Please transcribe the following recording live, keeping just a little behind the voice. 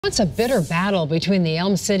Once a bitter battle between the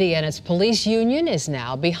Elm City and its police union is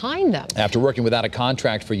now behind them. After working without a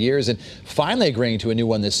contract for years and finally agreeing to a new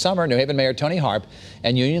one this summer, New Haven Mayor Tony Harp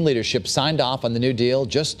and union leadership signed off on the new deal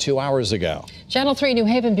just 2 hours ago. Channel 3 New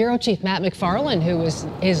Haven Bureau Chief Matt McFarland, who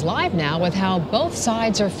is live now with how both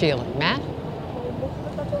sides are feeling. Matt?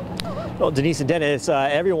 Well, Denise and Dennis,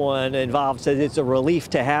 everyone involved says it's a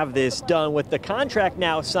relief to have this done. With the contract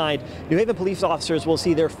now signed, New Haven police officers will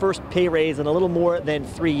see their first pay raise in a little more than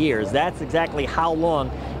 3 years. That's exactly how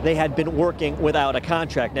long they had been working without a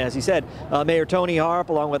contract. Now, as he said, Mayor Tony Harp,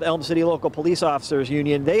 along with Elm City Local Police Officers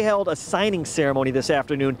Union, they held a signing ceremony this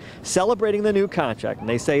afternoon celebrating the new contract. And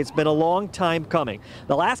they say it's been a long time coming.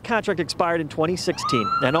 The last contract expired in 2016,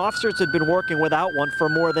 and officers had been working without one for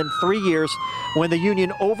more than 3 years when the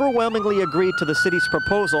union overwhelmingly agreed to the city's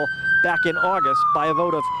proposal back in August by a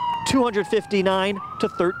vote of 259 to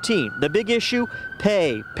 13. The big issue,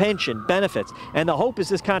 pay, pension, benefits. And the hope is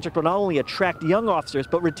this contract will not only attract young officers,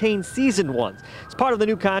 but retain seasoned ones. As part of the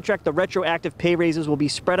new contract, the retroactive pay raises will be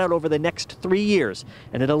spread out over the next 3 years.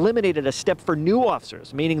 And it eliminated a step for new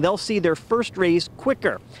officers, meaning they'll see their first raise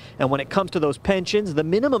quicker. And when it comes to those pensions, the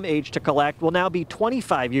minimum age to collect will now be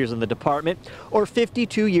 25 years in the department or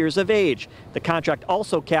 52 years of age. The contract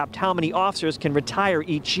also capped how many officers can retire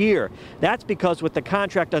each year. That's because with the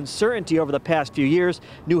contract uncertainty over the past few years,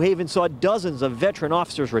 New Haven saw dozens of veteran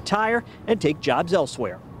officers retire and take jobs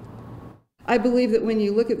elsewhere. I believe that when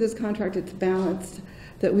you look at this contract, it's balanced,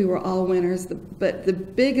 that we were all winners, but the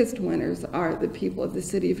biggest winners are the people of the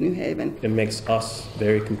city of New Haven. It makes us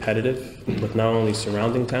very competitive with not only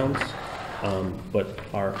surrounding towns, but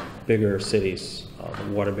our bigger cities, the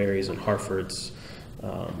Waterburys and Hartfords.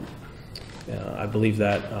 I believe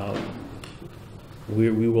that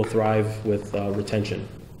we will thrive with retention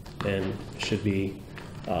and should be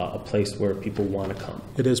a place where people want to come.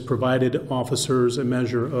 It has provided officers a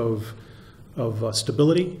measure of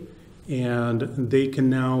stability, and they can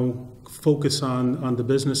now focus on the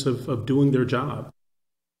business of doing their job.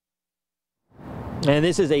 And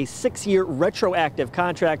this is a 6-year retroactive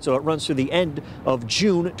contract, so it runs through the end of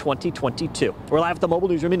June 2022. We're live at the Mobile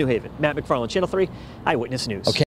Newsroom in New Haven. Matt McFarland, Channel 3 Eyewitness News. Okay.